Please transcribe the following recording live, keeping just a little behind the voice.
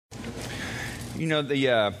You know,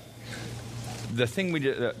 the thing we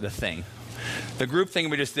did, the group thing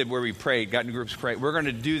we just did where we prayed, got in groups, prayed. We're going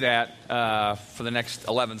to do that for the next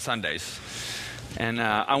 11 Sundays. And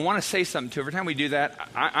I want to say something too. Every time we do that,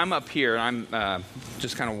 I'm up here, and I'm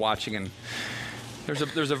just kind of watching, and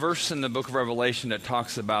there's a verse in the book of Revelation that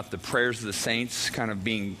talks about the prayers of the saints kind of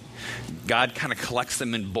being, God kind of collects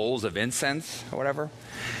them in bowls of incense or whatever.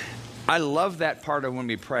 I love that part of when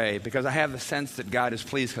we pray because I have the sense that God is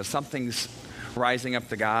pleased because something's rising up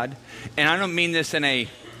to God. And I don't mean this in a,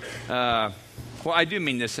 well, I do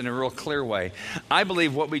mean this in a real clear way. I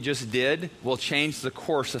believe what we just did will change the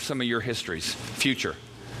course of some of your histories, future.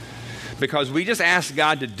 Because we just asked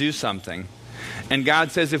God to do something, and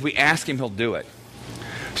God says if we ask Him, He'll do it.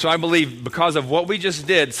 So I believe because of what we just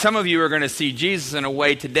did, some of you are going to see Jesus in a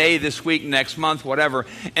way today, this week, next month, whatever,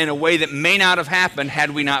 in a way that may not have happened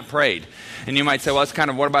had we not prayed. And you might say, well, that's kind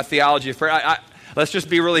of, what about theology of prayer? Let's just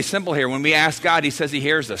be really simple here. When we ask God, He says He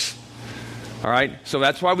hears us. All right? So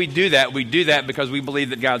that's why we do that. We do that because we believe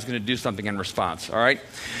that God's going to do something in response. All right?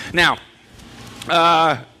 Now,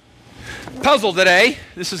 puzzle today.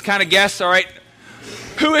 This is kind of guess. All right?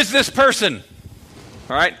 Who is this person?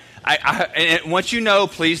 All right? And once you know,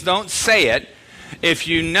 please don't say it. If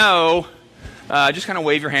you know, just kind of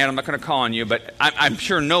wave your hand. I'm not going to call on you, but I'm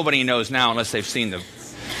sure nobody knows now unless they've seen them.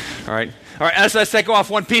 All right? All right, let's take off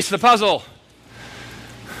one piece of the puzzle.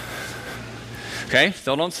 Okay,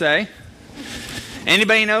 still don't say.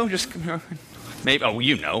 Anybody know? Just maybe. Oh,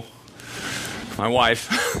 you know. My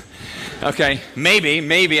wife. Okay,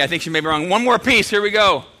 maybe. I think she may be wrong. One more piece. Here we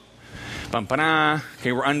go.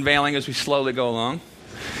 Okay, we're unveiling as we slowly go along.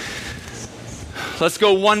 Let's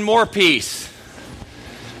go one more piece.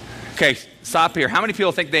 Okay, stop here. How many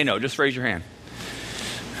people think they know? Just raise your hand.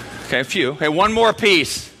 Okay, a few. Okay, one more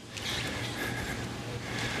piece.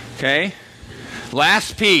 Okay,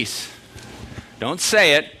 last piece. Don't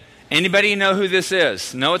say it. Anybody know who this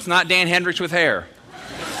is? No, it's not Dan Hendricks with hair.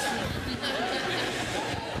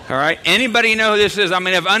 All right, anybody know who this is? I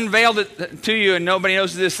mean, I've unveiled it to you and nobody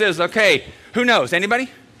knows who this is. Okay, who knows? Anybody?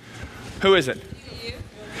 Who is it?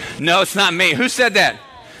 No, it's not me. Who said that?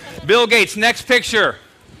 Bill Gates. Next picture.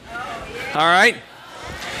 All right.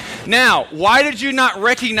 Now, why did you not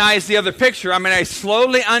recognize the other picture? I mean, I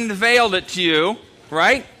slowly unveiled it to you,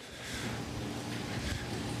 right?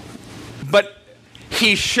 But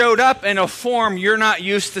he showed up in a form you're not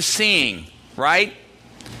used to seeing, right?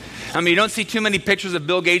 I mean, you don't see too many pictures of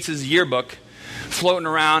Bill Gates' yearbook floating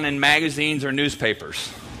around in magazines or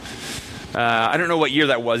newspapers. I don't know what year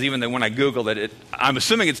that was, even when I Googled it. I'm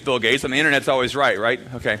assuming it's Bill Gates. I mean, the internet's always right?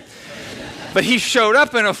 Okay. But he showed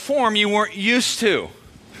up in a form you weren't used to.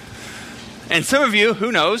 And some of you,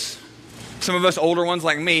 who knows, some of us older ones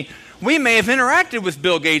like me, we may have interacted with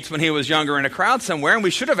Bill Gates when he was younger in a crowd somewhere, and we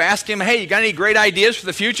should have asked him, hey, you got any great ideas for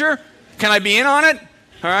the future? Can I be in on it?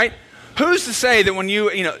 All right? Who's to say that when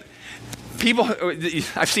people,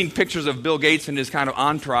 I've seen pictures of Bill Gates and his kind of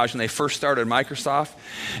entourage when they first started Microsoft.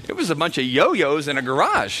 It was a bunch of yo-yos in a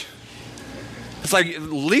garage. It's like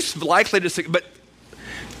least likely to see, but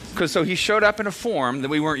so he showed up in a form that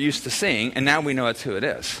we weren't used to seeing, and now we know it's who it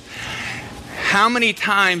is. How many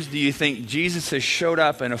times do you think Jesus has showed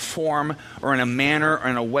up in a form or in a manner or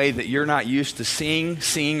in a way that you're not used to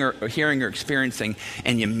seeing or hearing or experiencing,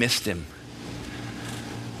 and you missed him?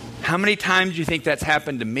 How many times do you think that's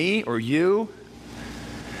happened to me or you?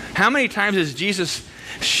 How many times has Jesus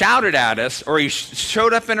shouted at us, or he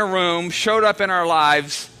showed up in a room, showed up in our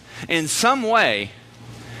lives in some way,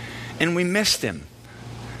 and we missed him?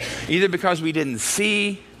 Either because we didn't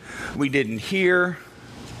see, we didn't hear.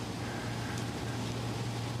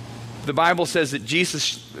 The Bible says that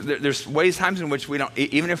Jesus, there's times in which we don't,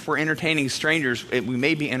 even if we're entertaining strangers, we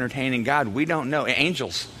may be entertaining God. We don't know.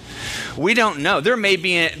 Angels. We don't know. There may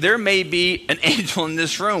be an angel in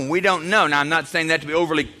this room. We don't know. Now, I'm not saying that to be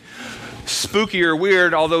overly spooky or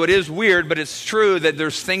weird, although it is weird, but it's true that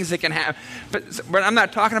there's things that can happen. But I'm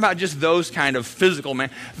not talking about just those kind of physical, man.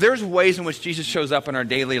 There's ways in which Jesus shows up in our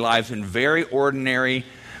daily lives in very ordinary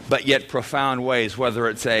but yet profound ways, whether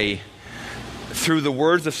it's through the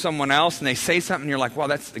words of someone else and they say something and you're like, wow,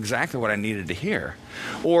 that's exactly what I needed to hear.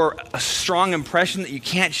 Or a strong impression that you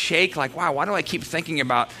can't shake, like, wow, why do I keep thinking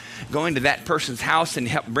about going to that person's house and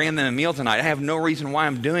bringing them a meal tonight? I have no reason why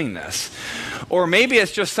I'm doing this. Or maybe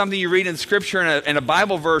it's just something you read in Scripture and a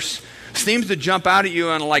Bible verse seems to jump out at you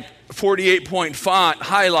in like 48-point font,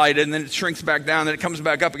 highlighted, and then it shrinks back down, then it comes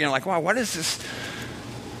back up again, like, wow, what is this?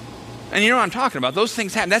 And you know what I'm talking about. Those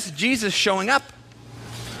things happen. That's Jesus showing up.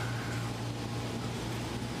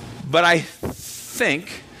 But I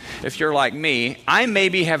think, if you're like me, I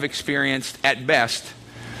maybe have experienced, at best,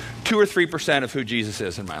 2 or 3% of who Jesus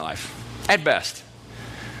is in my life, at best.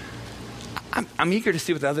 I'm eager to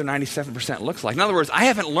see what the other 97% looks like. In other words, I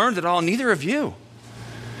haven't learned it all, neither have you.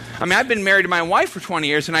 I mean, I've been married to my wife for 20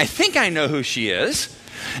 years, and I think I know who she is.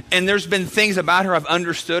 And there's been things about her I've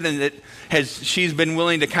understood, and that she's been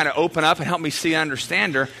willing to kind of open up and help me see and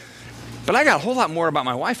understand her. But I got a whole lot more about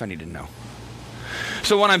my wife I need to know.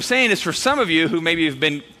 So what I'm saying is, for some of you who maybe have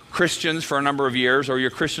been Christians for a number of years, or you're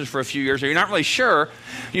Christians for a few years, or you're not really sure,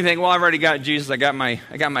 you think, well, I've already got Jesus, I got my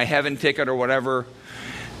heaven ticket or whatever.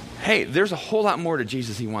 Hey, there's a whole lot more to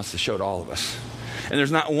Jesus he wants to show to all of us. And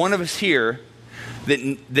there's not one of us here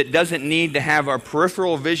that doesn't need to have our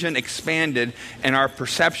peripheral vision expanded and our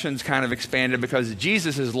perceptions kind of expanded, because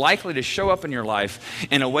Jesus is likely to show up in your life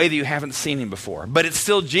in a way that you haven't seen him before. But it's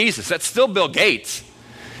still Jesus. That's still Bill Gates.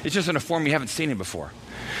 It's just in a form you haven't seen him before.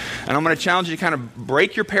 And I'm going to challenge you to kind of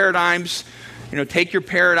break your paradigms, take your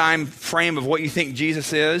paradigm frame of what you think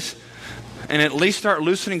Jesus is, and at least start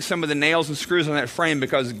loosening some of the nails and screws on that frame,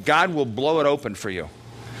 because God will blow it open for you.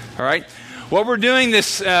 All right? What we're doing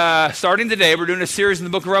starting today, we're doing a series in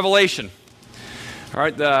the book of Revelation. All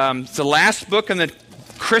right? It's the last book in the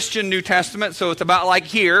Christian New Testament, so it's about like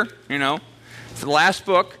here, It's the last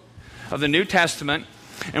book of the New Testament.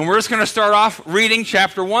 And we're just going to start off reading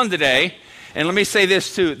chapter 1 today. And let me say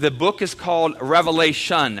this too. The book is called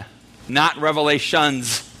Revelation, not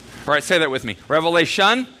Revelations. All right, say that with me.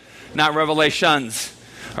 Revelation, not Revelations.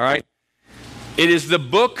 All right? It is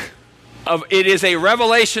a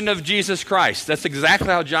revelation of Jesus Christ. That's exactly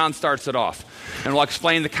how John starts it off. And we'll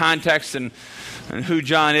explain the context and who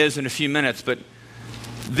John is in a few minutes. But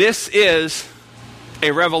this is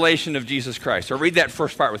a revelation of Jesus Christ. So read that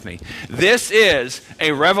first part with me. This is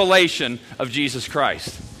a revelation of Jesus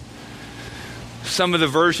Christ. Some of the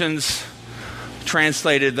versions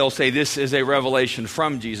translated, they'll say this is a revelation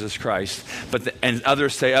from Jesus Christ. And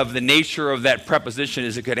others say of the nature of that preposition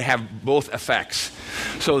is it could have both effects.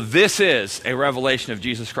 So this is a revelation of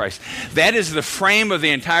Jesus Christ. That is the frame of the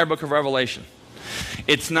entire book of Revelation.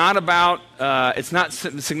 It's not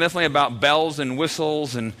significantly about bells and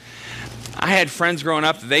whistles. And I had friends growing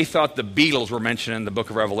up, they thought the Beatles were mentioned in the book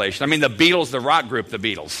of Revelation. I mean, the Beatles, the rock group, the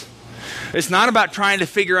Beatles. It's not about trying to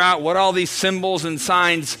figure out what all these symbols and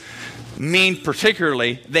signs mean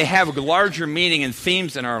particularly. They have a larger meaning and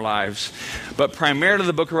themes in our lives. But primarily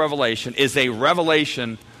the book of Revelation is a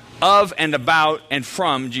revelation of and about and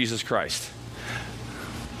from Jesus Christ,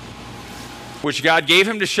 which God gave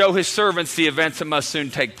him to show his servants the events that must soon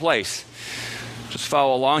take place. Just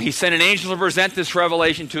follow along. He sent an angel to present this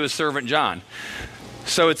revelation to his servant John.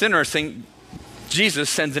 So it's interesting. Jesus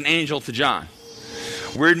sends an angel to John.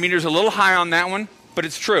 Weird meter's a little high on that one, but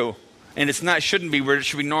it's true. And shouldn't be weird, it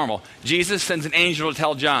should be normal. Jesus sends an angel to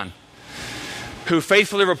tell John, who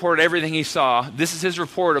faithfully reported everything he saw. This is his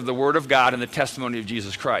report of the word of God and the testimony of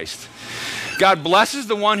Jesus Christ. God blesses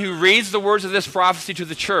the one who reads the words of this prophecy to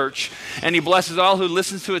the church, and he blesses all who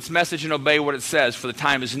listen to its message and obey what it says, for the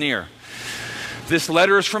time is near. This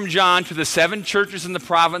letter is from John to the 7 churches in the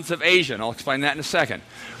province of Asia, and I'll explain that in a second.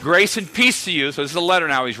 Grace and peace to you. So this is a letter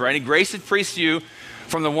now he's writing. Grace and peace to you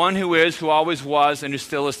from the one who is, who always was, and who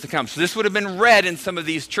still is to come. So this would have been read in some of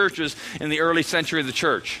these churches in the early century of the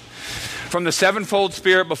church. From the sevenfold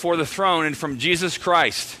Spirit before the throne, and from Jesus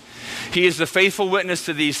Christ. He is the faithful witness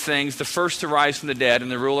to these things, the first to rise from the dead,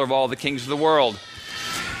 and the ruler of all the kings of the world.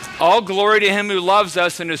 All glory to him who loves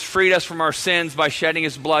us and has freed us from our sins by shedding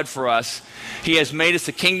his blood for us. He has made us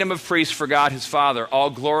a kingdom of priests for God his Father. All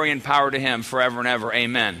glory and power to him forever and ever.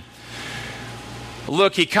 Amen.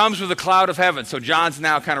 Look, he comes with a cloud of heaven. So John's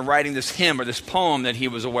now kind of writing this hymn or this poem that he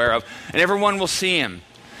was aware of. And everyone will see him,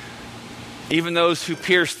 even those who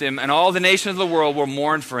pierced him. And all the nations of the world will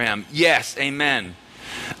mourn for him. Yes, amen.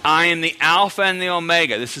 I am the Alpha and the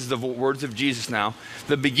Omega. This is the words of Jesus now.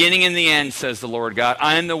 The beginning and the end, says the Lord God.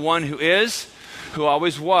 I am the one who is, who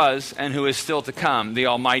always was, and who is still to come, the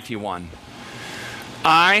Almighty One.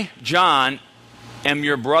 I, John, am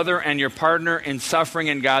your brother and your partner in suffering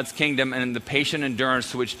in God's kingdom and in the patient endurance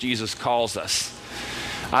to which Jesus calls us.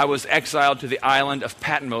 I was exiled to the island of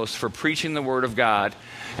Patmos for preaching the word of God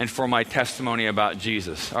and for my testimony about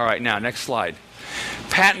Jesus. All right, now, next slide.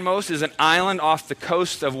 Patmos is an island off the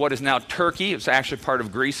coast of what is now Turkey. It was actually part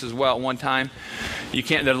of Greece as well at one time. The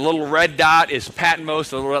little red dot is Patmos,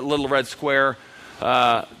 the little red square.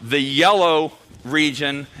 The yellow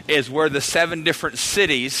region is where the 7 different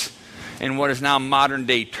cities in what is now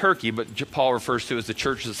modern-day Turkey, but Paul refers to as the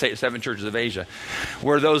 7 churches of Asia,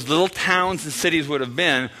 where those little towns and cities would have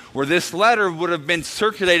been, where this letter would have been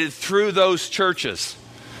circulated through those churches.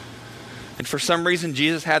 And for some reason,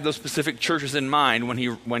 Jesus had those specific churches in mind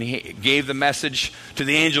when he gave the message to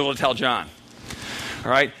the angel to tell John. All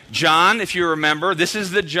right, John, if you remember, this is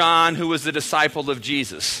the John who was the disciple of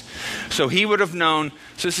Jesus. So he would have known,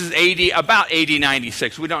 so this is about AD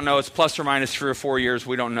 96. We don't know, it's plus or minus 3 or 4 years.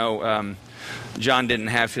 We don't know. John didn't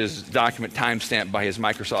have his document timestamped by his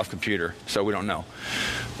Microsoft computer, so we don't know.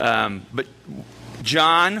 But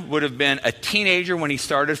John would have been a teenager when he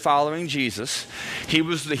started following Jesus. He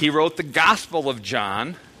wrote the Gospel of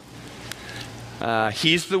John.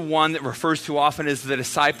 He's the one that refers to often as the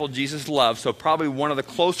disciple Jesus loved, so probably one of the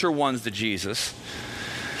closer ones to Jesus.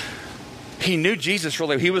 He knew Jesus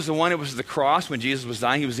really. He was the one that was at the cross when Jesus was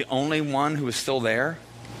dying. He was the only one who was still there.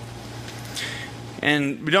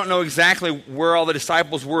 And we don't know exactly where all the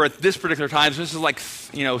disciples were at this particular time. So this is like,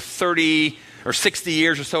 30 or 60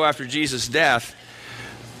 years or so after Jesus' death.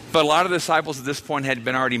 But a lot of the disciples at this point had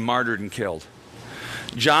been already martyred and killed.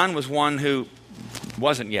 John was one who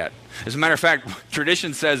wasn't yet. As a matter of fact,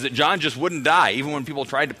 tradition says that John just wouldn't die, even when people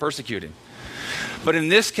tried to persecute him. But in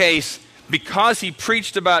this case, because he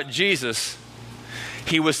preached about Jesus,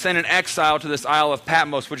 he was sent in exile to this Isle of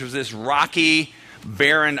Patmos, which was this rocky,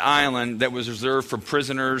 barren island that was reserved for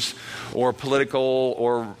prisoners or political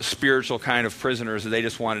or spiritual kind of prisoners that they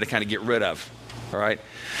just wanted to kind of get rid of. All right?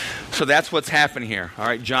 So that's what's happening here. All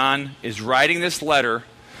right, John is writing this letter,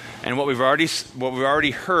 and what we've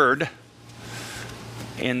already heard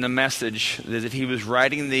in the message is that he was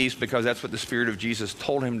writing these because that's what the Spirit of Jesus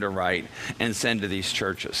told him to write and send to these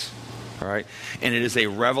churches. All right? And it is a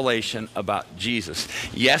revelation about Jesus.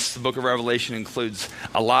 Yes, the book of Revelation includes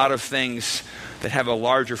a lot of things that have a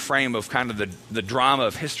larger frame of kind of the drama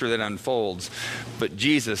of history that unfolds, but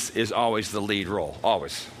Jesus is always the lead role,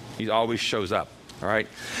 always. He always shows up. All right?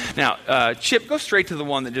 Now, Chip, go straight to the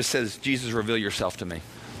one that just says, Jesus, reveal yourself to me.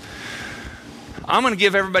 I'm going to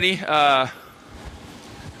give everybody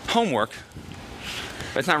homework,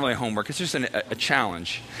 but it's not really homework. It's just a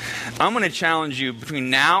challenge. I'm going to challenge you between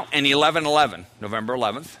now and 11/11, November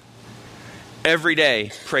 11th. Every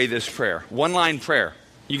day, pray this prayer. One-line prayer.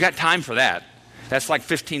 You got time for that. That's like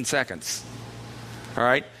 15 seconds. All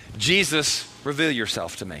right? Jesus, reveal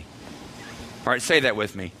yourself to me. All right, say that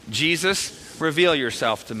with me. Jesus, reveal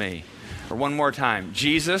yourself to me. Or one more time.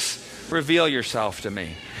 Jesus, reveal yourself to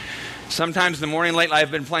me. Sometimes in the morning late,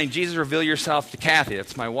 I've been playing Jesus, reveal yourself to Kathy.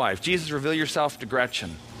 That's my wife. Jesus, reveal yourself to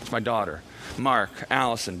Gretchen. That's my daughter. Mark,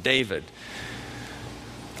 Allison, David.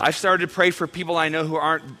 I've started to pray for people I know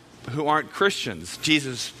who aren't Christians.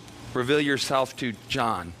 Jesus, reveal yourself to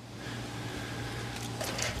John.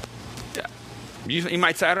 You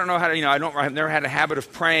might say, I don't know how to, I've never had a habit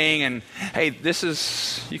of praying, and hey,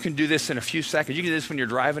 you can do this in a few seconds. You can do this when you're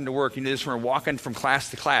driving to work. You can do this when you're walking from class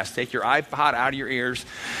to class. Take your iPod out of your ears,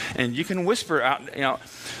 and you can whisper out,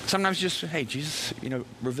 sometimes just, hey, Jesus,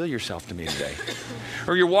 reveal yourself to me today.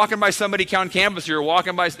 Or you're walking by somebody on campus, or you're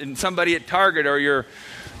walking by somebody at Target, or you're,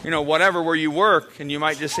 whatever, where you work, and you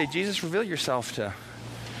might just say, Jesus, reveal yourself to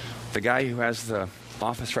the guy who has the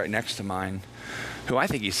office right next to mine, who I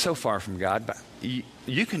think he's so far from God, but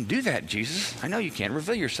you can do that, Jesus. I know you can.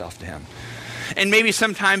 Reveal yourself to him. And maybe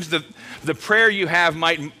sometimes the prayer you have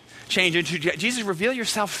might change into, Jesus, reveal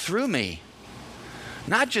yourself through me.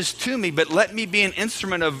 Not just to me, but let me be an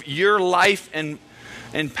instrument of your life and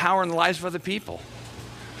power in the lives of other people.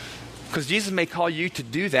 Because Jesus may call you to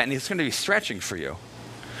do that, and it's going to be stretching for you.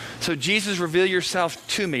 So Jesus, reveal yourself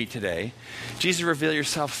to me today. Jesus, reveal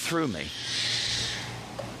yourself through me.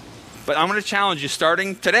 But I'm going to challenge you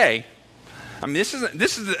starting today. I mean, this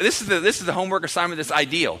is the homework assignment that's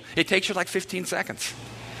ideal. It takes you like 15 seconds.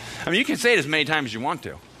 I mean, you can say it as many times as you want to.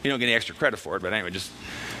 You don't get any extra credit for it, but anyway, just,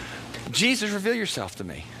 Jesus, reveal yourself to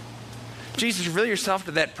me. Jesus, reveal yourself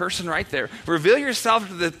to that person right there. Reveal yourself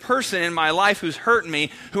to the person in my life who's hurt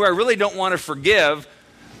me, who I really don't want to forgive.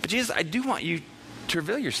 But Jesus, I do want you to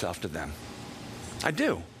reveal yourself to them. I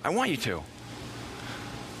do. I want you to.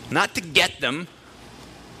 Not to get them,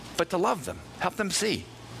 but to love them. Help them see.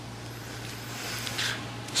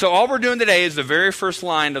 So all we're doing today is the very first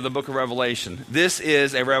line of the book of Revelation. This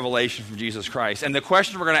is a revelation from Jesus Christ. And the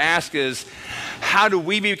question we're going to ask is, how do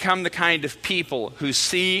we become the kind of people who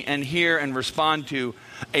see and hear and respond to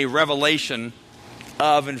a revelation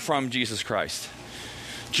of and from Jesus Christ?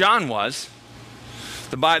 John was.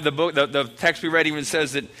 The text we read even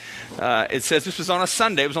says that it says this was on a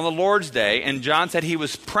Sunday. It was on the Lord's Day. And John said he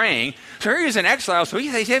was praying. So here he is in exile. So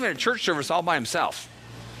he's having a church service all by himself.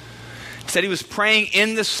 He said he was praying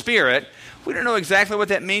in the Spirit. We don't know exactly what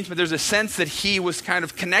that means, but there's a sense that he was kind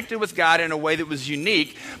of connected with God in a way that was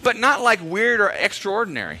unique, but not like weird or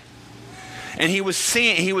extraordinary. And he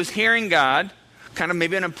was hearing God kind of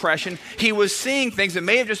maybe an impression. He was seeing things that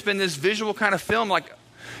may have just been this visual kind of film, like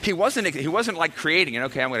he wasn't like creating it.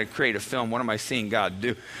 Okay, I'm going to create a film. What am I seeing God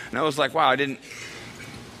do? And I was like, wow,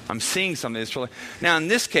 I'm seeing something that's really. Now, in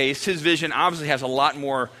this case, his vision obviously has a lot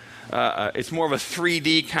more, it's more of a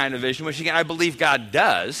 3D kind of vision, which again, I believe God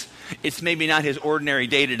does. It's maybe not his ordinary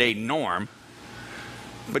day-to-day norm,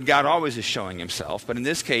 but God always is showing himself. But in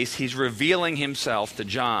this case, he's revealing himself to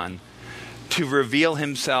John to reveal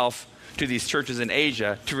himself to these churches in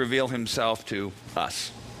Asia, to reveal himself to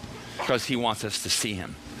us, because he wants us to see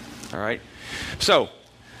him. All right? So,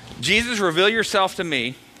 Jesus, reveal yourself to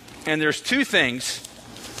me. And there's two things.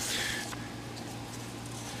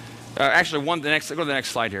 Actually, go to the next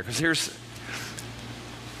slide here, because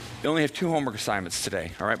they only have 2 homework assignments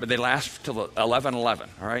today, all right? But they last till 11:11,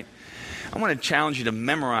 all right? I want to challenge you to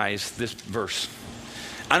memorize this verse.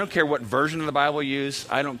 I don't care what version of the Bible you use.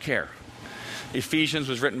 I don't care. Ephesians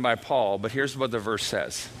was written by Paul, but here's what the verse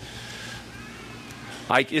says.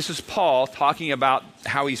 This is Paul talking about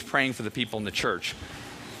how he's praying for the people in the church.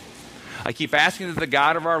 I keep asking that the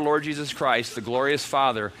God of our Lord Jesus Christ, the glorious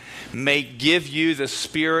Father, may give you the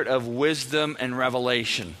spirit of wisdom and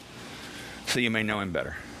revelation so you may know him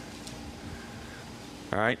better.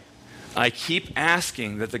 All right? I keep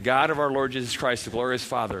asking that the God of our Lord Jesus Christ, the glorious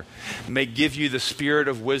Father, may give you the spirit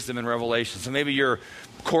of wisdom and revelation. So maybe your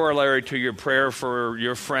corollary to your prayer for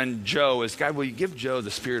your friend Joe is, God, will you give Joe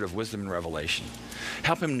the spirit of wisdom and revelation?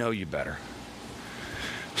 Help him know you better.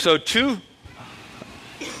 So two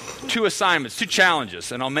assignments, 2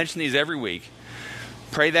 challenges, and I'll mention these every week.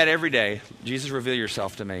 Pray that every day. Jesus, reveal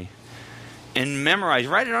yourself to me. And memorize.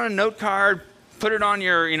 Write it on a note card. Put it on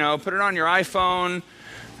your iPhone.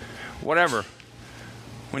 Whatever.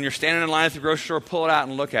 When you're standing in line at the grocery store, pull it out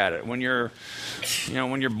and look at it. When you're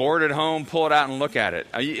bored at home, pull it out and look at it.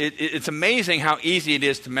 It's amazing how easy it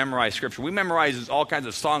is to memorize Scripture. We memorize all kinds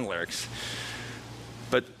of song lyrics.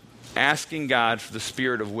 But asking God for the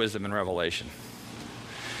spirit of wisdom and revelation.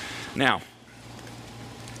 Now,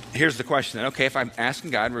 here's the question then. Okay, if I'm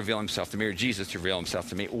asking God to reveal himself to me, or Jesus to reveal himself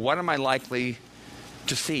to me, what am I likely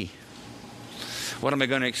to see? What am I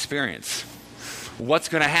going to experience? What's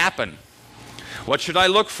going to happen? What should I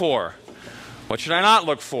look for? What should I not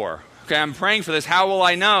look for? Okay, I'm praying for this. How will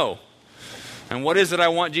I know? And what is it I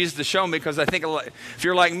want Jesus to show me? Because I think if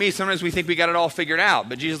you're like me, sometimes we think we got it all figured out.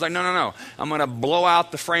 But Jesus is like, no. I'm going to blow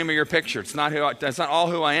out the frame of your picture. That's not all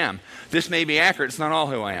who I am. This may be accurate. It's not all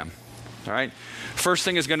who I am. All right? First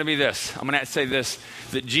thing is going to be this. I'm going to say this,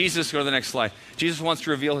 that Jesus, go to the next slide. Jesus wants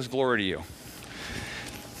to reveal his glory to you.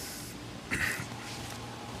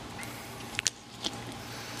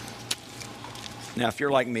 Now, if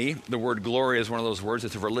you're like me, the word glory is one of those words.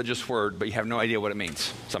 It's a religious word, but you have no idea what it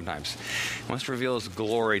means sometimes. He wants to reveal his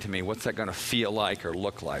glory to me. What's that going to feel like or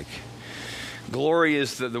look like? Glory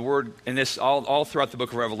is the word, and this all throughout the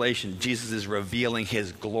book of Revelation, Jesus is revealing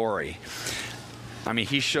his glory. I mean,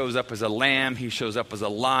 he shows up as a lamb. He shows up as a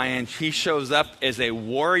lion. He shows up as a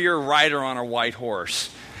warrior rider on a white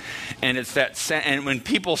horse. And it's and when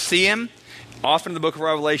people see him, often in the book of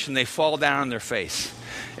Revelation, they fall down on their face.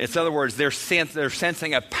 In other words, they're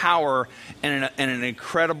sensing a power and an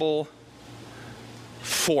incredible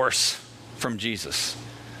force from Jesus.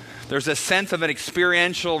 There's a sense of an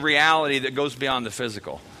experiential reality that goes beyond the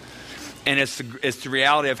physical. And it's the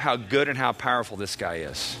reality of how good and how powerful this guy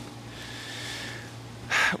is.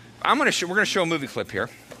 We're going to show a movie clip here.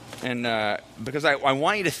 And because I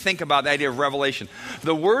want you to think about the idea of revelation.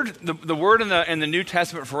 The word in the New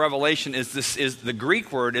Testament for revelation is the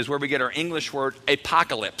Greek word is where we get our English word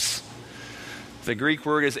apocalypse. The Greek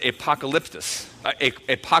word is apocalypsis.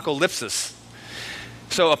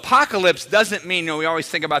 So apocalypse doesn't mean, we always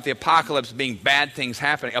think about the apocalypse being bad things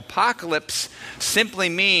happening. Apocalypse simply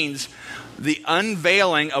means the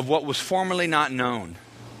unveiling of what was formerly not known.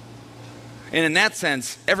 And in that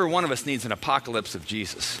sense, every one of us needs an apocalypse of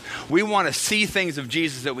Jesus. We want to see things of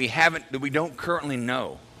Jesus that we don't currently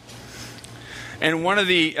know. And one of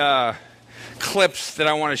the clips that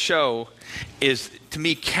I want to show is, to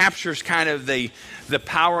me, captures kind of the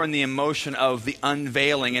power and the emotion of the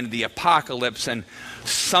unveiling and the apocalypse and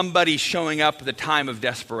somebody showing up at the time of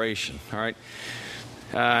desperation. All right,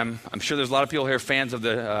 I'm sure there's a lot of people here fans of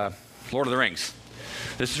the Lord of the Rings.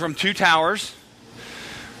 This is from Two Towers.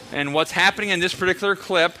 And what's happening in this particular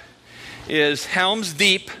clip is Helm's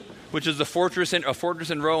Deep, which is a fortress in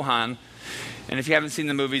Rohan. And if you haven't seen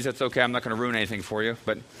the movies, that's okay. I'm not going to ruin anything for you.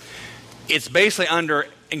 But it's basically under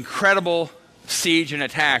incredible siege and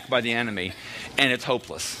attack by the enemy, and it's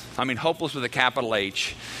hopeless. I mean, hopeless with a capital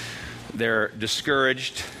H. They're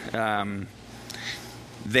discouraged.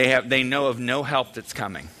 They know of no help that's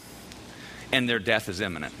coming. and their death is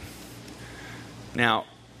imminent. Now,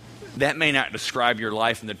 that may not describe your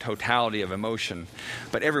life in the totality of emotion,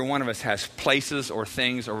 but every one of us has places or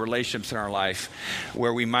things or relationships in our life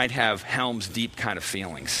where we might have Helm's Deep kind of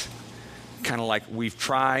feelings. Kind of like we've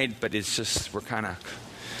tried, but it's just, we're kind of...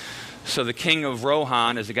 So the king of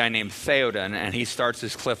Rohan is a guy named Theoden, and he starts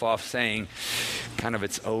his cliff off saying, kind of,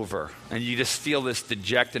 it's over. And you just feel this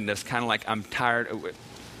dejectedness, kind of like, I'm tired.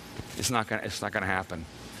 It's not gonna happen.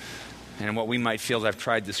 And what we might feel is, I've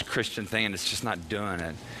tried this Christian thing, and it's just not doing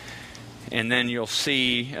it. And then you'll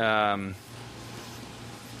see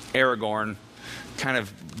Aragorn kind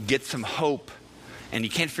of get some hope, and you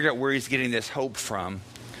can't figure out where he's getting this hope from.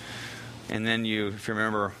 And then you, if you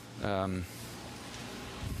remember,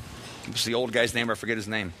 what's the old guy's name? I forget his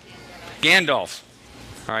name. Gandalf.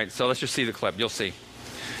 All right, so let's just see the clip. You'll see.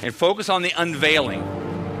 And focus on the unveiling.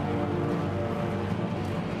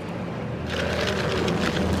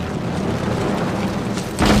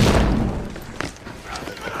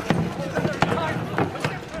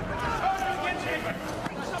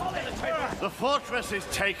 The fortress is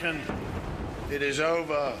taken. It is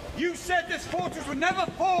over. You said this fortress would never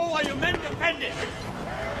fall while your men defend it.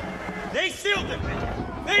 They still defend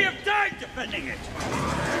it. They have died defending it.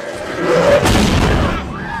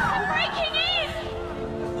 Breaking in!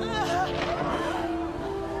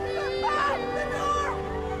 The door!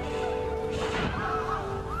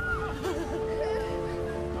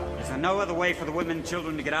 Is there no other way for the women and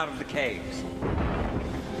children to get out of the caves?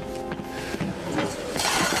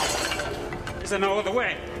 Is there no other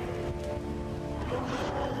way?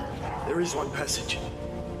 There is one passage.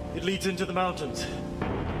 It leads into the mountains.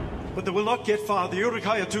 But they will not get far. The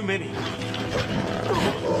Uruk-hai are too many.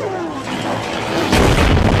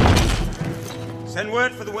 Send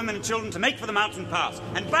word for the women and children to make for the mountain pass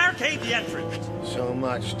and barricade the entrance. So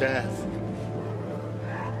much death.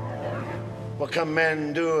 What can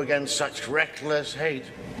men do against such reckless hate?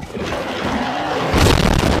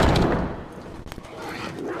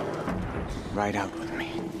 Ride out with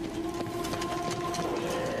me.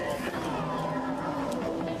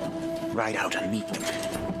 Ride out and meet them.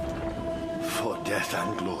 For death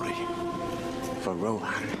and glory. For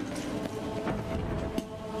Rohan.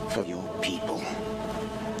 For your people.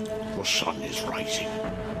 The sun is rising.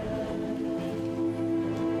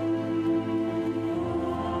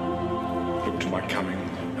 Look to my coming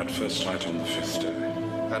at first light on the 5th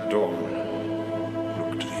day. At dawn,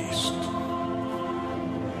 look to the east.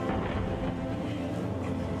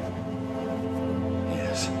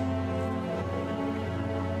 Yes.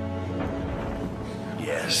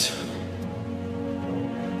 Yes.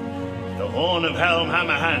 The horn of Helm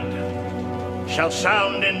Hammerhand shall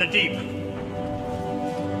sound in the deep.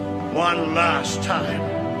 One last time.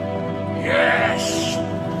 Yes!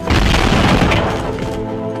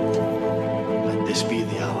 Let this be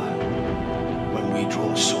the hour when we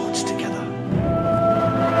draw swords together.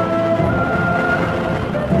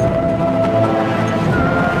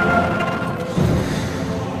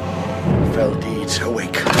 Fell deeds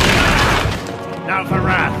awake. Now for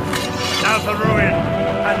wrath, now for ruin,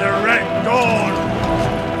 and the red dawn!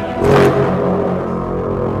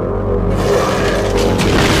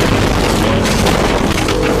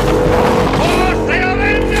 For the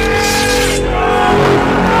Avengers!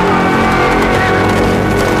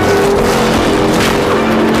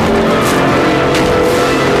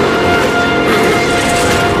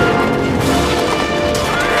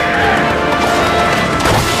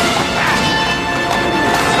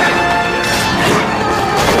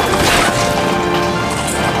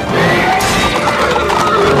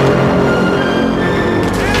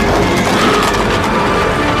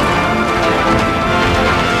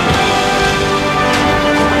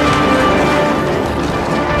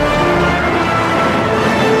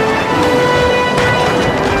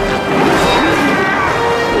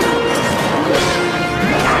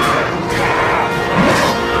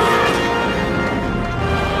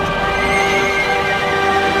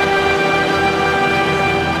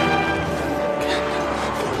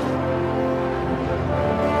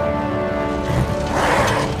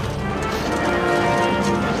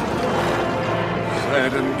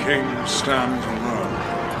 Theoden King stands alone.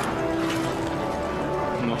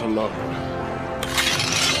 Not alone.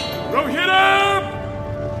 Rohirrim!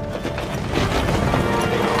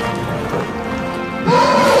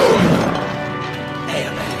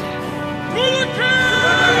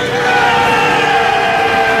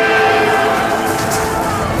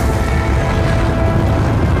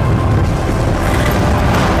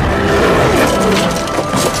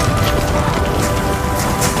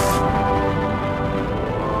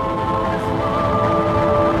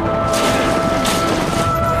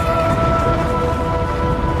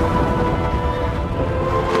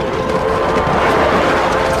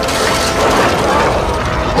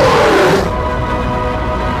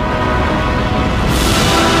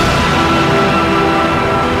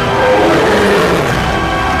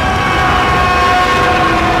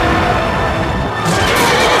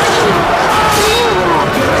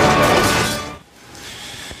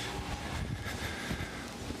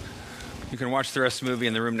 can watch the rest of the movie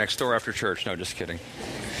in the room next door after church. No, just kidding.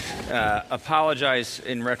 Apologize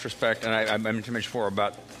in retrospect, and I meant to mention before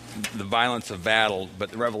about the violence of battle, but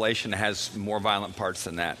the Revelation has more violent parts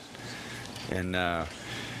than that. And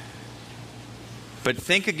but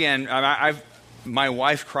think again. My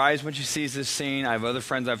wife cries when she sees this scene. I have other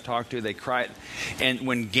friends I've talked to. They cry. And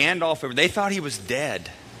when Gandalf, they thought he was dead.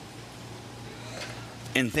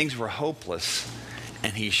 And things were hopeless.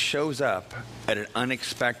 And he shows up at an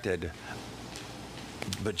unexpected,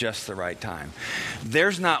 but just the right time.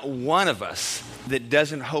 There's not one of us that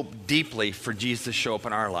doesn't hope deeply for Jesus to show up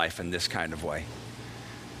in our life in this kind of way.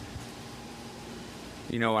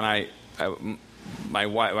 You know, when I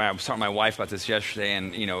was talking to my wife about this yesterday,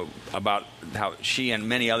 and about how she and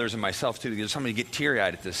many others and myself too, because somebody get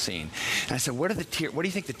teary-eyed at this scene. And I said, what do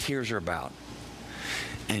you think the tears are about?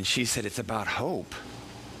 And she said, it's about hope.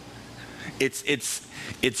 It's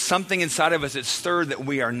something inside of us that's stirred that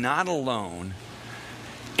we are not alone,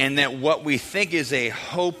 and that what we think is a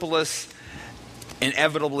hopeless,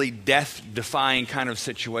 inevitably death-defying kind of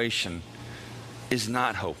situation is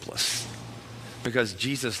not hopeless. Because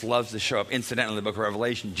Jesus loves to show up. Incidentally, in the book of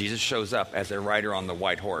Revelation, Jesus shows up as a rider on the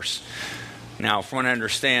white horse. Now, from what I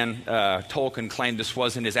understand, Tolkien claimed this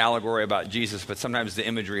wasn't his allegory about Jesus, but sometimes the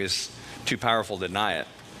imagery is too powerful to deny it.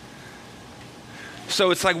 So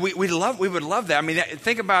it's like we would love that. I mean,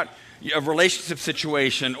 think about a relationship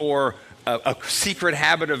situation or a secret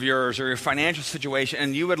habit of yours or your financial situation,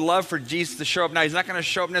 and you would love for Jesus to show up. Now, he's not going to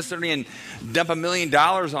show up necessarily and dump $1 million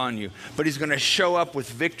on you, but he's going to show up with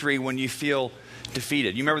victory when you feel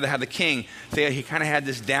defeated. You remember how the king, he kind of had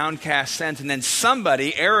this downcast sense, and then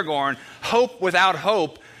somebody, Aragorn, hope without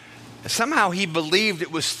hope, somehow he believed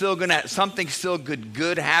it was still going to, something still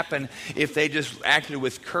good happen if they just acted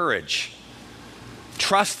with courage,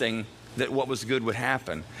 trusting that what was good would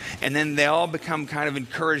happen. And then they all become kind of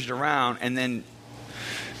encouraged around, and then,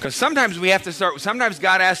 because sometimes sometimes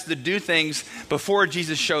God asks us to do things before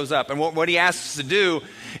Jesus shows up, and what he asks us to do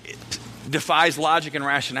defies logic and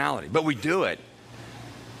rationality, but we do it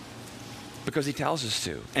because he tells us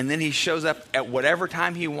to. And then he shows up at whatever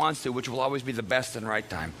time he wants to, which will always be the best and right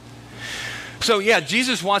time. So yeah,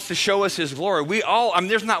 Jesus wants to show us his glory.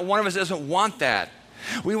 There's not one of us that doesn't want that.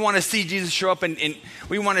 We want to see Jesus show up, and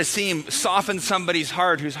we want to see him soften somebody's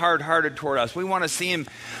heart who's hard-hearted toward us. We want to see him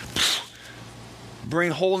bring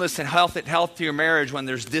wholeness and health to your marriage when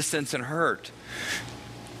there's distance and hurt.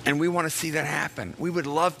 And we want to see that happen. We would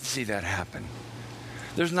love to see that happen.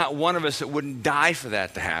 There's not one of us that wouldn't die for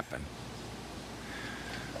that to happen.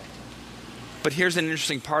 But here's an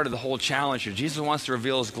interesting part of the whole challenge here. Jesus wants to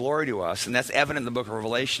reveal his glory to us, and that's evident in the book of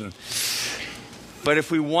Revelation. But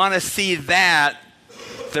if we want to see that,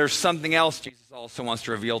 there's something else Jesus also wants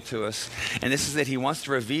to reveal to us. And this is that he wants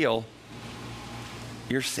to reveal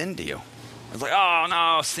your sin to you. It's like, oh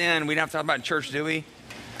no, sin. We don't have to talk about it in church, do we?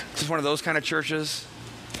 This is one of those kind of churches.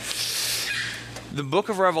 The book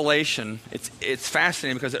of Revelation, it's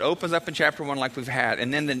fascinating because it opens up in chapter 1 like we've had.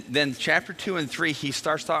 And then chapter 2 and 3, he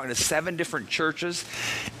starts talking to 7 different churches.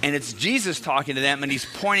 And it's Jesus talking to them, and he's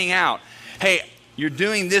pointing out, hey, you're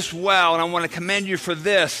doing this well, and I want to commend you for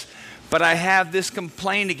this. But I have this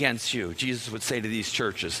complaint against you, Jesus would say to these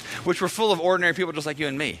churches, which were full of ordinary people just like you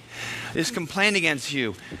and me. This complaint against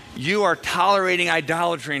you. You are tolerating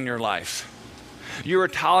idolatry in your life. You are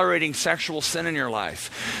tolerating sexual sin in your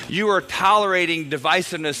life. You are tolerating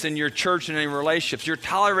divisiveness in your church and in your relationships. You're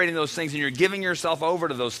tolerating those things, and you're giving yourself over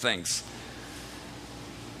to those things.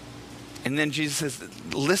 And then Jesus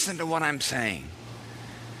says, listen to what I'm saying.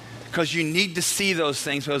 Because you need to see those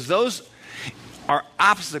things, because those are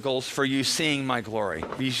obstacles for you seeing my glory.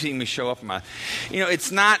 You seeing me show up in my...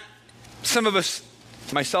 it's not... Some of us,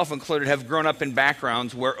 myself included, have grown up in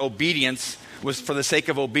backgrounds where obedience was for the sake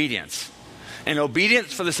of obedience. And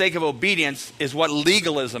obedience for the sake of obedience is what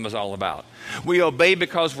legalism is all about. We obey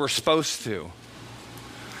because we're supposed to.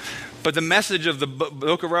 But the message of the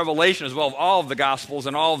book of Revelation, as well as all of the Gospels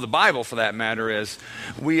and all of the Bible for that matter, is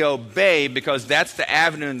we obey because that's the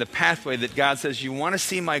avenue and the pathway that God says, you want to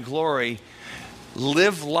see my glory,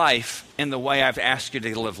 live life in the way I've asked you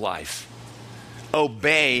to live life.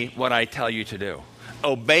 Obey what I tell you to do.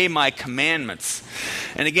 Obey my commandments.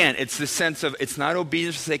 And again, it's the sense of, it's not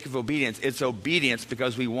obedience for the sake of obedience. It's obedience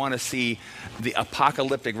because we want to see the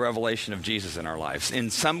apocalyptic revelation of Jesus in our lives in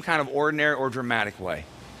some kind of ordinary or dramatic way.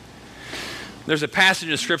 There's a passage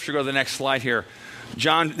of scripture, go to the next slide here.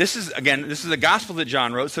 John, this is the gospel that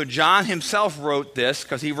John wrote. So John himself wrote this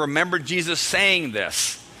because he remembered Jesus saying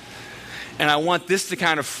this. And I want this to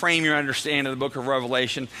kind of frame your understanding of the book of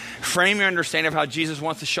Revelation, frame your understanding of how Jesus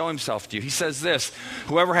wants to show himself to you. He says this,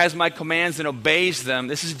 whoever has my commands and obeys them,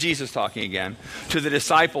 this is Jesus talking again, to the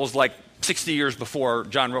disciples like 60 years before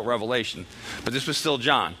John wrote Revelation. But this was still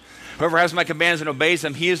John. Whoever has my commands and obeys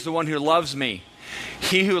them, he is the one who loves me.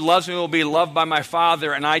 He who loves me will be loved by my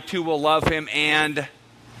Father, and I too will love him and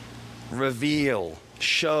reveal,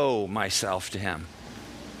 show myself to him.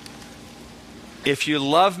 If you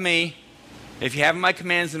love me, if you have my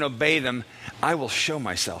commands and obey them, I will show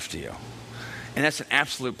myself to you. And that's an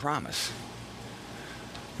absolute promise.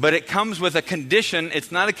 But it comes with a condition.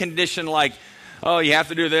 It's not a condition like, oh, you have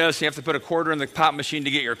to do this, you have to put a quarter in the pop machine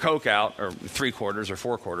to get your Coke out, or 3 quarters or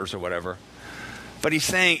 4 quarters or whatever. But he's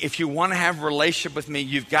saying, if you want to have a relationship with me,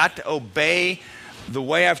 you've got to obey the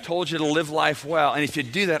way I've told you to live life well. And if you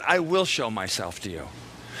do that, I will show myself to you.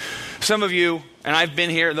 Some of you, and I've been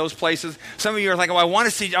here in those places, some of you are like, oh, I want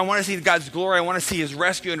to see God's glory. I want to see his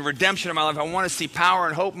rescue and redemption in my life. I want to see power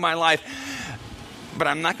and hope in my life. But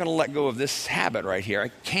I'm not going to let go of this habit right here. I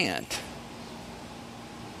can't.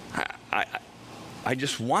 I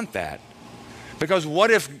just want that. Because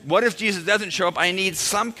what if Jesus doesn't show up? I need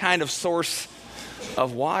some kind of source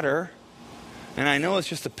of water. And I know it's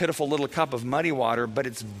just a pitiful little cup of muddy water, but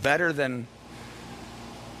it's better than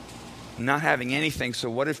not having anything. So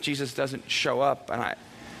what if Jesus doesn't show up?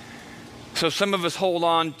 So some of us hold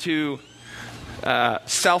on to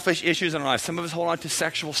selfish issues in our life. Some of us hold on to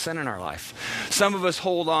sexual sin in our life. Some of us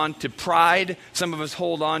hold on to pride. Some of us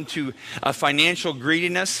hold on to financial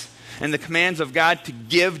greediness and the commands of God to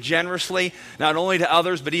give generously, not only to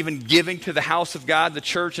others, but even giving to the house of God, the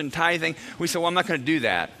church, and tithing. We say, well, I'm not going to do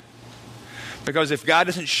that. Because if God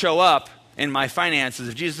doesn't show up in my finances,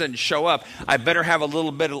 if Jesus doesn't show up, I better have a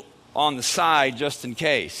little bit on the side just in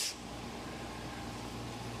case.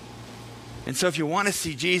 And so if you want to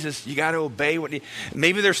see Jesus, you got to obey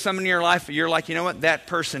maybe there's someone in your life that you're like, you know what, that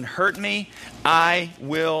person hurt me, I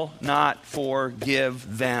will not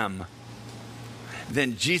forgive them.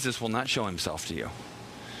 Then Jesus will not show himself to you.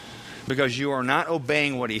 Because you are not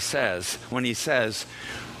obeying what he says when he says,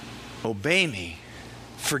 obey me,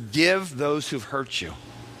 forgive those who've hurt you.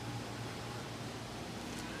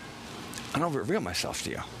 I don't reveal myself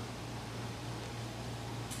to you.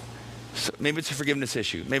 So maybe it's a forgiveness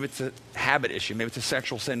issue. Maybe it's a habit issue. Maybe it's a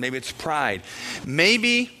sexual sin. Maybe it's pride.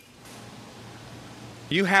 Maybe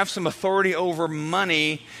you have some authority over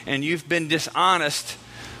money and you've been dishonest,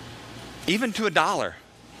 even to $1.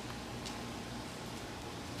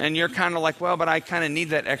 And you're kind of like, well, but I kind of need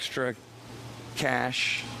that extra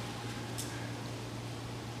cash.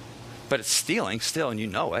 But it's stealing still, and you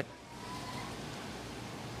know it.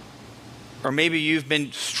 Or maybe you've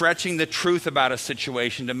been stretching the truth about a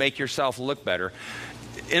situation to make yourself look better.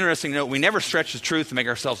 Interesting note, we never stretch the truth to make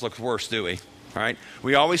ourselves look worse, do we? All right?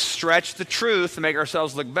 We always stretch the truth to make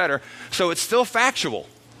ourselves look better. So it's still factual.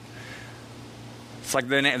 It's like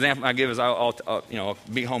the example I give is I'll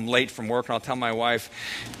be home late from work and I'll tell my wife,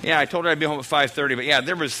 yeah, I told her I'd be home at 5:30, but yeah,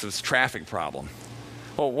 there was this traffic problem.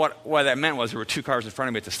 Well, what that meant was there were 2 cars in front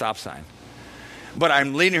of me at the stop sign. But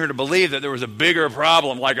I'm leading her to believe that there was a bigger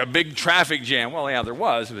problem, like a big traffic jam. Well, yeah, there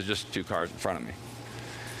was. It was just 2 cars in front of me.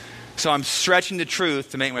 So I'm stretching the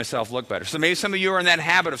truth to make myself look better. So maybe some of you are in that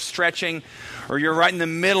habit of stretching, or you're right in the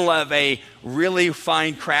middle of a really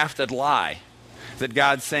fine crafted lie that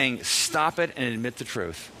God's saying, stop it and admit the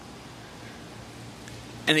truth.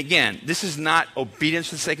 And again, this is not obedience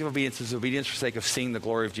for the sake of obedience. This is obedience for the sake of seeing the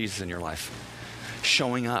glory of Jesus in your life.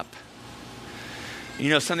 Showing up. You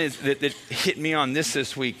know, something that hit me on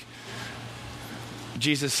this week,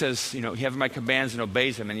 Jesus says, you have my commands and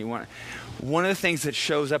obeys them. And one of the things that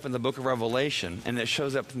shows up in the book of Revelation, and that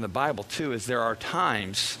shows up in the Bible too, is there are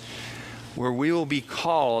times where we will be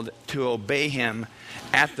called to obey him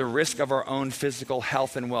at the risk of our own physical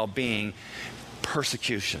health and well-being,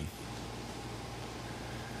 persecution.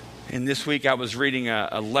 And this week I was reading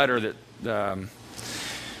a letter that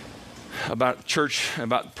about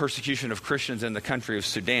persecution of Christians in the country of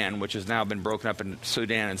Sudan, which has now been broken up in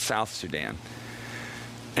Sudan and South Sudan.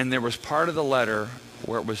 And there was part of the letter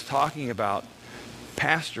where it was talking about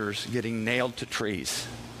pastors getting nailed to trees.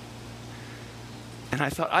 And I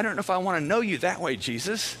thought, I don't know if I want to know you that way,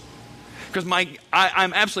 Jesus. Because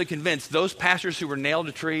I'm absolutely convinced those pastors who were nailed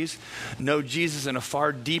to trees know Jesus in a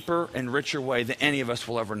far deeper and richer way than any of us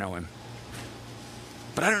will ever know him.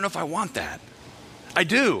 But I don't know if I want that. I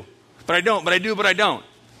do. But I don't, but I do, but I don't.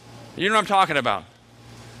 You know what I'm talking about.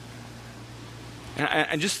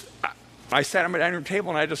 And I sat at my dining room table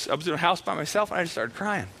and I was in a house by myself and I just started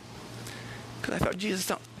crying. Because I thought,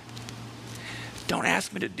 Jesus, don't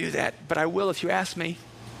ask me to do that, but I will if you ask me.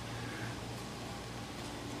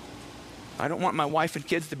 I don't want my wife and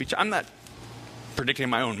kids to be, I'm not predicting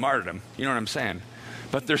my own martyrdom. You know what I'm saying?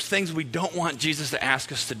 But there's things we don't want Jesus to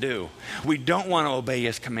ask us to do. We don't want to obey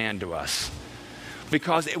his command to us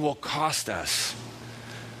because it will cost us.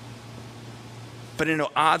 But in an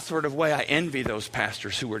odd sort of way, I envy those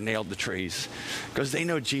pastors who were nailed to trees because they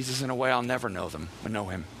know Jesus in a way I'll never know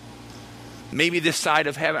him. Maybe this side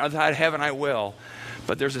of heaven, I will.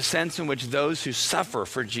 But there's a sense in which those who suffer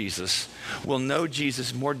for Jesus will know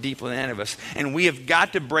Jesus more deeply than any of us. And we have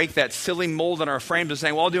got to break that silly mold in our frames of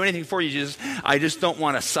saying, well, I'll do anything for you, Jesus. I just don't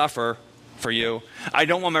want to suffer for you. I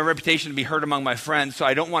don't want my reputation to be hurt among my friends, so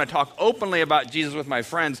I don't want to talk openly about Jesus with my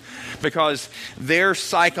friends because their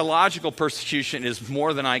psychological persecution is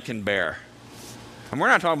more than I can bear. And we're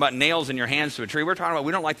not talking about nails in your hands to a tree. We're talking about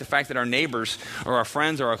we don't like the fact that our neighbors or our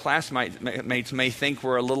friends or our classmates may think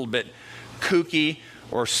we're a little bit kooky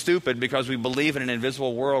or stupid because we believe in an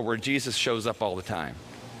invisible world where Jesus shows up all the time.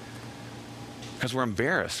 Because we're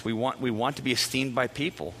embarrassed. We want to be esteemed by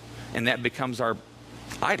people, and that becomes our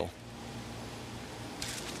idol.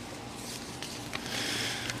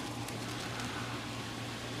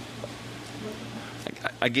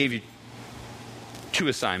 I gave you 2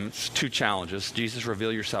 assignments, 2 challenges. Jesus,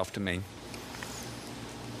 reveal yourself to me.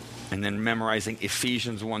 And then memorizing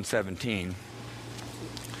Ephesians 1:17.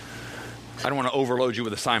 I don't want to overload you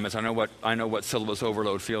with assignments. I know what syllabus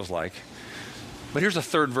overload feels like. But here's a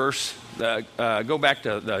third verse. Go back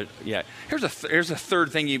to Here's a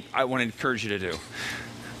third thing I want to encourage you to do.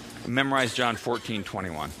 Memorize John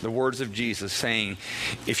 14:21. The words of Jesus saying,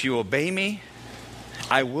 "If you obey me,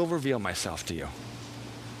 I will reveal myself to you."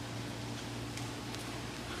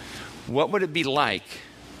 What would it be like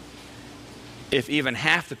if even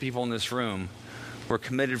half the people in this room were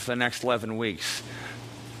committed for the next 11 weeks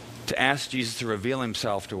to ask Jesus to reveal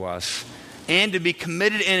himself to us and to be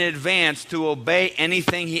committed in advance to obey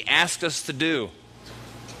anything he asked us to do?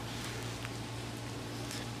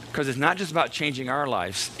 Because it's not just about changing our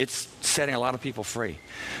lives, it's setting a lot of people free.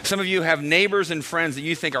 Some of you have neighbors and friends that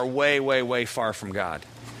you think are way, way, way far from God.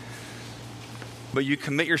 But you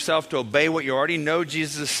commit yourself to obey what you already know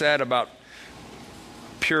Jesus said about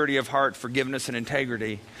purity of heart, forgiveness, and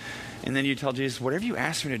integrity. And then you tell Jesus, whatever you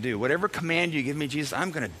ask me to do, whatever command you give me, Jesus,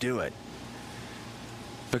 I'm going to do it.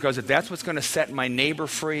 Because if that's what's going to set my neighbor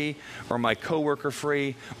free or my coworker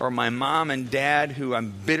free or my mom and dad who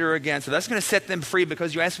I'm bitter against, if that's going to set them free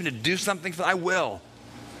because you asked me to do something, I will.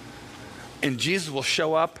 And Jesus will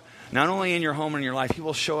show up not only in your home and in your life, he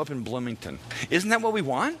will show up in Bloomington. Isn't that what we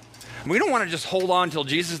want? We don't want to just hold on until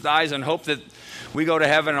Jesus dies and hope that we go to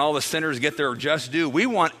heaven and all the sinners get their just due. We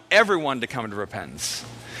want everyone to come to repentance.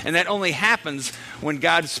 And that only happens when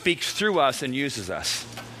God speaks through us and uses us.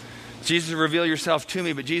 Jesus, reveal yourself to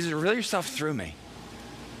me, but Jesus, reveal yourself through me.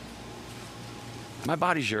 My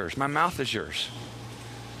body's yours. My mouth is yours.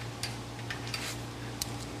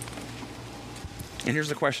 And here's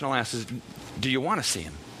the question I'll ask is, do you want to see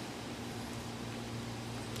him?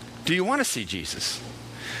 Do you want to see Jesus?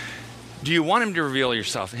 Do you want him to reveal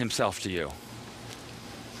himself to you?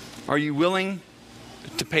 Are you willing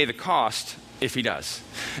to pay the cost if he does?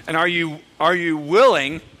 And are you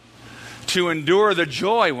willing to endure the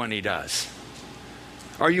joy when he does?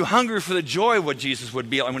 Are you hungry for the joy of what Jesus would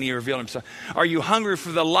be like when he revealed himself? Are you hungry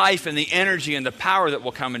for the life and the energy and the power that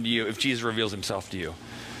will come into you if Jesus reveals himself to you?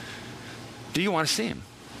 Do you want to see him?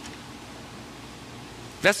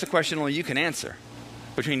 That's the question only you can answer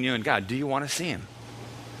between you and God. Do you want to see him?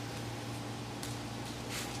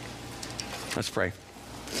 Let's pray.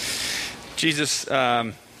 Jesus,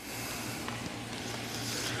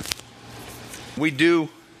 we do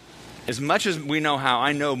as much as we know how.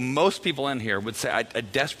 I know most people in here would say, I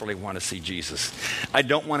desperately want to see Jesus. I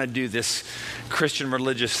don't want to do this Christian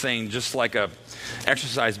religious thing just like a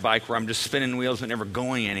exercise bike where I'm just spinning wheels but never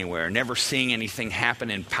going anywhere, never seeing anything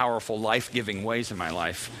happen in powerful, life-giving ways in my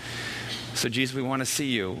life. So Jesus, we want to see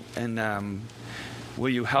you. And will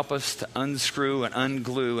you help us to unscrew and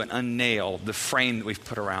unglue and unnail the frame that we've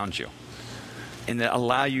put around you and that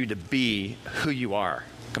allow you to be who you are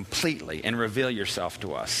completely and reveal yourself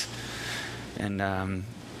to us. And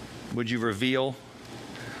would you reveal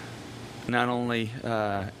not only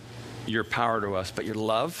your power to us, but your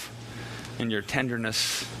love and your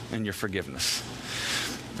tenderness and your forgiveness.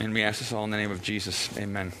 And we ask this all in the name of Jesus.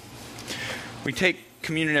 Amen. We take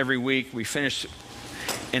communion every week. We finish,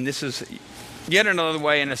 and this is yet another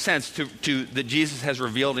way, in a sense, that Jesus has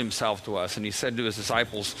revealed himself to us. And he said to his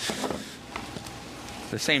disciples,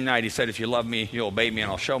 the same night, he said, if you love me, you'll obey me,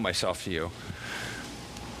 and I'll show myself to you.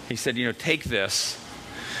 He said, take this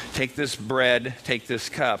bread, take this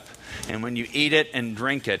cup, and when you eat it and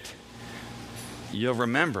drink it, you'll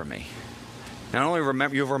remember me. Not only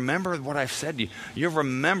remember, you'll remember what I've said to you. You'll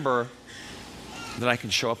remember that I can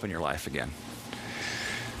show up in your life again.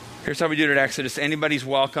 Here's how we do it at Exodus. Anybody's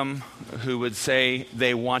welcome who would say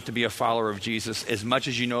they want to be a follower of Jesus as much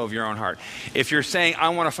as you know of your own heart. If you're saying, I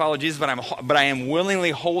want to follow Jesus, but I am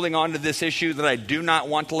willingly holding on to this issue that I do not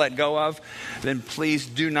want to let go of, then please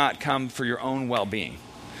do not come for your own well-being.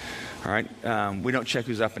 All right? We don't check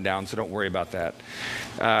who's up and down, so don't worry about that.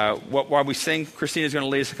 While we sing, Christina's going to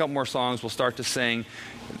lead us a couple more songs. We'll start to sing.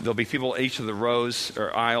 There'll be people at each of the rows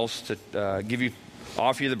or aisles to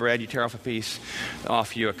offer you the bread. You tear off a piece,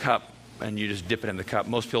 offer you a cup, and you just dip it in the cup.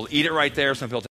 Most people eat it right there. Some people